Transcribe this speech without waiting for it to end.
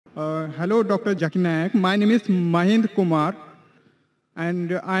Hello, Dr. Zakir Naik. My name is Mahind Kumar,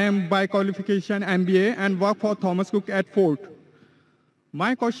 and I am by qualification MBA and work for Thomas Cook at Fort.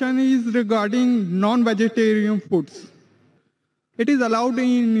 My question is regarding non-vegetarian foods. It is allowed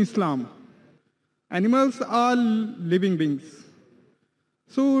in Islam. Animals are living beings.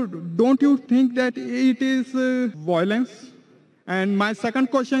 So don't you think that it is violence? And my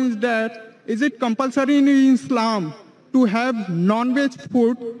second question is that, is it compulsory in Islam to have non-veg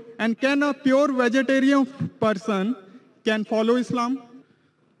food, and can a pure vegetarian person can follow Islam?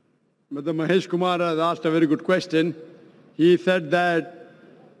 Mr. Mahesh Kumar has asked a very good question. He said that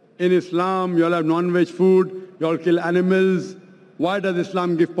in Islam, you all have non-veg food, you all kill animals. Why does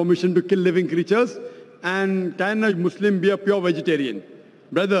Islam give permission to kill living creatures? And can a Muslim be a pure vegetarian?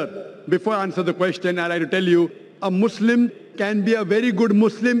 Brother, before I answer the question, I'd like to tell you, a Muslim can be a very good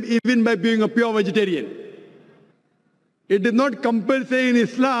Muslim even by being a pure vegetarian. It is not compulsory in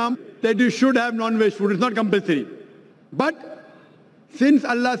Islam that you should have non-veg food. It's not compulsory. But since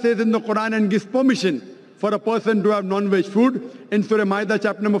Allah says in the Quran and gives permission for a person to have non-veg food, in Surah Ma'idah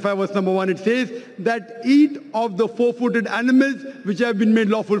chapter number 5 verse number 1, it says that eat of the four-footed animals which have been made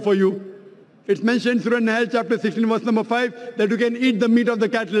lawful for you. It's mentioned in Surah Nahl chapter 16 verse number 5 that you can eat the meat of the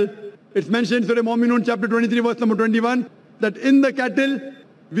cattle. It's mentioned in Surah Mu'minun chapter 23 verse number 21 that in the cattle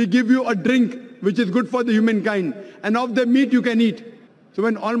we give you a drink which is good for the humankind, and of the meat you can eat. So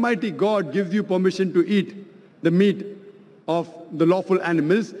when Almighty God gives you permission to eat the meat of the lawful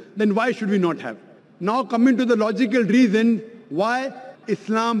animals, then why should we not have? Now coming to the logical reason why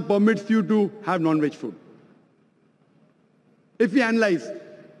Islam permits you to have non-veg food. If we analyze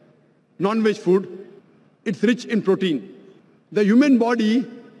non-veg food, it's rich in protein. The human body,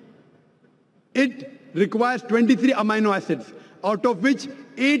 it requires 23 amino acids, out of which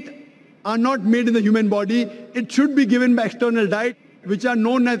 8 are not made in the human body. It should be given by external diet, which are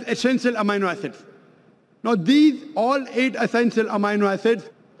known as essential amino acids. Now these all 8 essential amino acids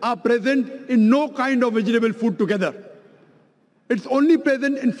are present in no kind of vegetable food together. It's only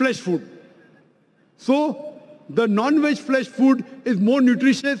present in flesh food. So the non-veg flesh food is more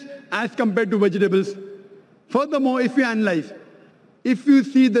nutritious as compared to vegetables. Furthermore, if we analyze, if you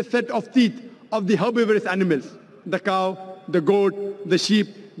see the set of teeth of the herbivorous animals, the cow, the goat, the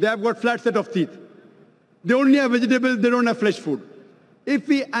sheep, they have got flat set of teeth. They only have vegetables, they don't have flesh food. If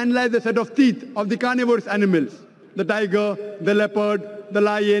we analyze the set of teeth of the carnivorous animals, the tiger, the leopard, the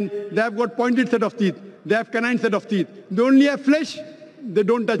lion, they have got pointed set of teeth. They have canine set of teeth. They only have flesh, they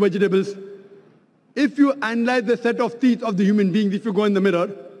don't touch vegetables. If you analyze the set of teeth of the human beings, if you go in the mirror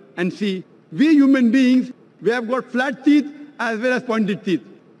and see, we human beings, we have got flat teeth as well as pointed teeth.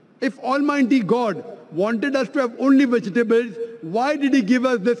 If Almighty God wanted us to have only vegetables, why did He give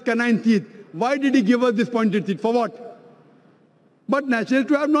us this canine teeth? Why did He give us this pointed teeth? For what? But naturally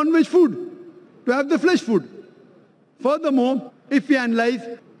to have non-veg food, to have the flesh food. Furthermore, if we analyze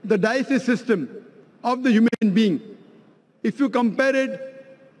the digestive system of the human being, if you compare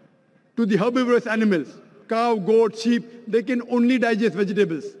it to the herbivorous animals, cow, goat, sheep, they can only digest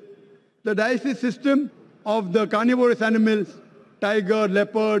vegetables. The digestive system of the carnivorous animals, tiger,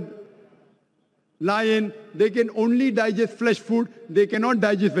 leopard, lion, they can only digest flesh food, they cannot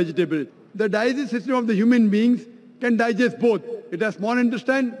digest vegetables. The digestive system of the human beings can digest both. It has small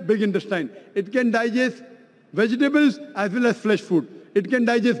intestine, big intestine. It can digest vegetables as well as flesh food. It can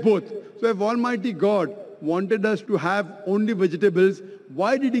digest both. So if Almighty God wanted us to have only vegetables,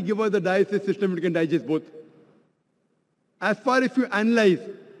 why did He give us the digestive system which can digest both? As far as you analyze,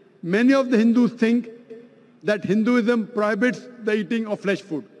 many of the Hindus think that Hinduism prohibits the eating of flesh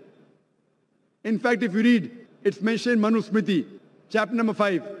food. In fact, if you read, it's mentioned in Manu Smriti, chapter number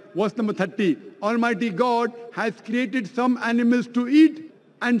 5, verse number 30. Almighty God has created some animals to eat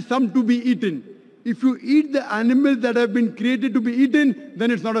and some to be eaten. If you eat the animals that have been created to be eaten,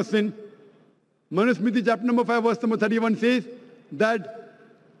 then it's not a sin. Manu Smriti, chapter number 5, verse number 31 says that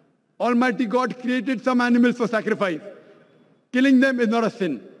Almighty God created some animals for sacrifice. Killing them is not a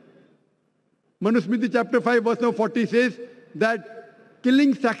sin. Manu Smriti, chapter 5, verse number 40 says that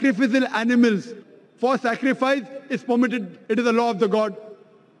killing sacrificial animals for sacrifice is permitted. It is the law of the God.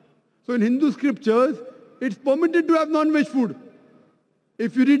 So in Hindu scriptures, it's permitted to have non-veg food.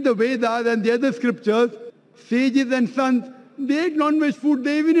 If you read the Vedas and the other scriptures, sages and sons, they ate non-veg food,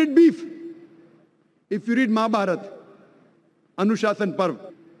 they even ate beef. If you read Mahabharata, Anushasan Parv,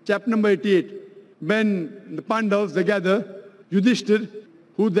 chapter number 88, when the Pandavas, they gather, Yudhishthir,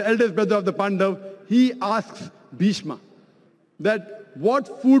 who's the eldest brother of the Pandav, he asks Bhishma that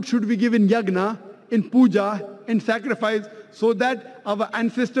what food should we give in yagna, in puja, in sacrifice, so that our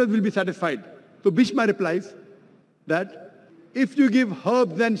ancestors will be satisfied. So Bhishma replies that if you give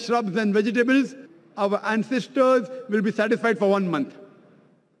herbs and shrubs and vegetables, our ancestors will be satisfied for 1 month.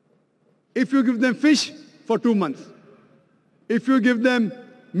 If you give them fish, for 2 months. If you give them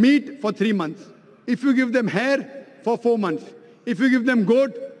meat, for 3 months. If you give them hair, for 4 months. If you give them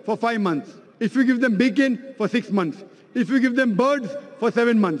goat, for 5 months. If you give them bacon, for 6 months. If you give them birds, for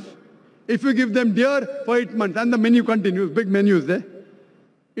 7 months. If you give them deer, for 8 months. And the menu continues, big menus there.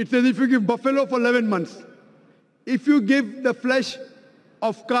 It says if you give buffalo, for 11 months. If you give the flesh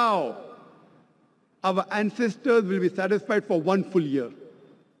of cow, our ancestors will be satisfied for 1 full year.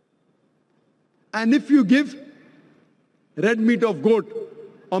 And if you give red meat of goat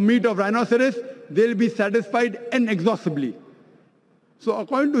or meat of rhinoceros, they'll be satisfied inexhaustibly. So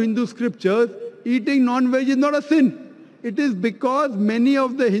according to Hindu scriptures, eating non-veg is not a sin. It is because many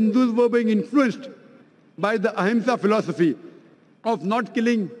of the Hindus were being influenced by the ahimsa philosophy of not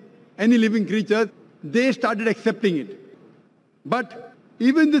killing any living creatures. They started accepting it. But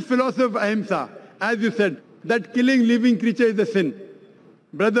even this philosophy of ahimsa, as you said, that killing living creature is a sin.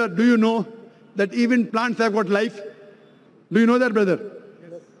 Brother, do you know that even plants have got life? Do you know that, brother?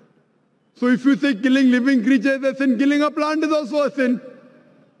 Yes. So if you say killing living creature is a sin, killing a plant is also a sin.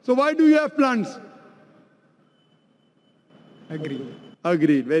 So why do you have plants? Agreed.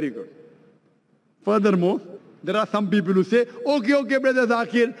 Agreed. Very good. Furthermore, there are some people who say, okay, brother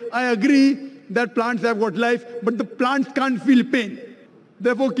Zakir, I agree that plants have got life, but the plants can't feel pain.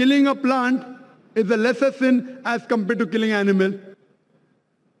 Therefore, killing a plant is a lesser sin as compared to killing an animal.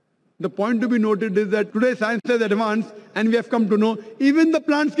 The point to be noted is that today science has advanced and we have come to know even the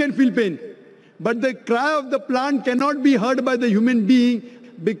plants can feel pain. But the cry of the plant cannot be heard by the human being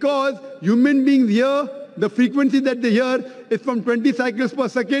because human beings hear, the frequency that they hear is from 20 cycles per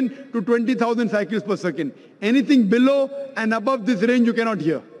second to 20,000 cycles per second. Anything below and above this range you cannot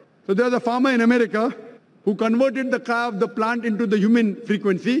hear. So there was a farmer in America who converted the cry of the plant into the human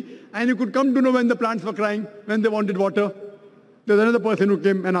frequency, and you could come to know when the plants were crying, when they wanted water. There's another person who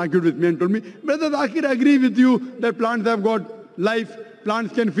came and argued with me and told me, Brother Zakir, I agree with you that plants have got life,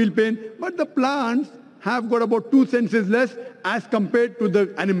 plants can feel pain, but the plants have got about 2 senses less as compared to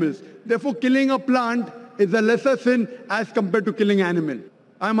the animals. Therefore, killing a plant is a lesser sin as compared to killing an animal.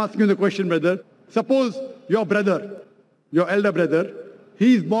 I'm asking you the question, brother. Suppose your brother, your elder brother,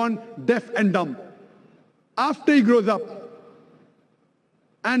 he is born deaf and dumb. After he grows up,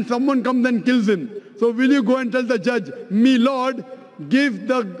 and someone comes and kills him. So will you go and tell the judge, me Lord, give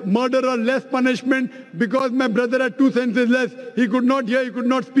the murderer less punishment because my brother had 2 senses less. He could not hear, he could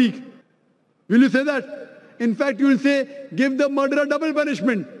not speak. Will you say that? In fact, you will say, give the murderer double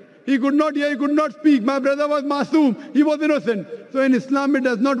punishment. He could not hear, he could not speak. My brother was masoom, he was innocent. So in Islam, it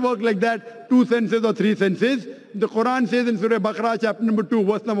does not work like that, 2 senses or 3 senses. The Quran says in Surah Baqarah, chapter number 2,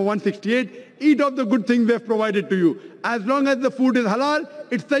 verse number 168, eat of the good things we have provided to you. As long as the food is halal,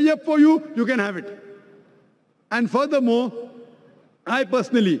 it's tayyib for you, you can have it. And furthermore, I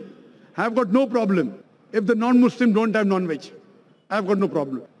personally have got no problem if the non-Muslim don't have non-veg. I have got no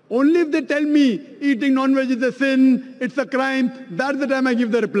problem. Only if they tell me eating non-veg is a sin, it's a crime, that's the time I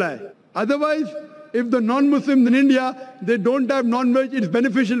give the reply. Otherwise, if the non-Muslims in India, they don't have non-veg, it's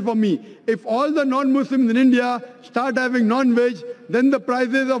beneficial for me. If all the non-Muslims in India start having non-veg, then the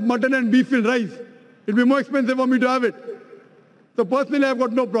prices of mutton and beef will rise. It will be more expensive for me to have it. So personally, I've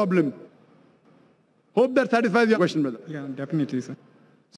got no problem. Hope that satisfies your question, brother. Yeah, definitely, sir.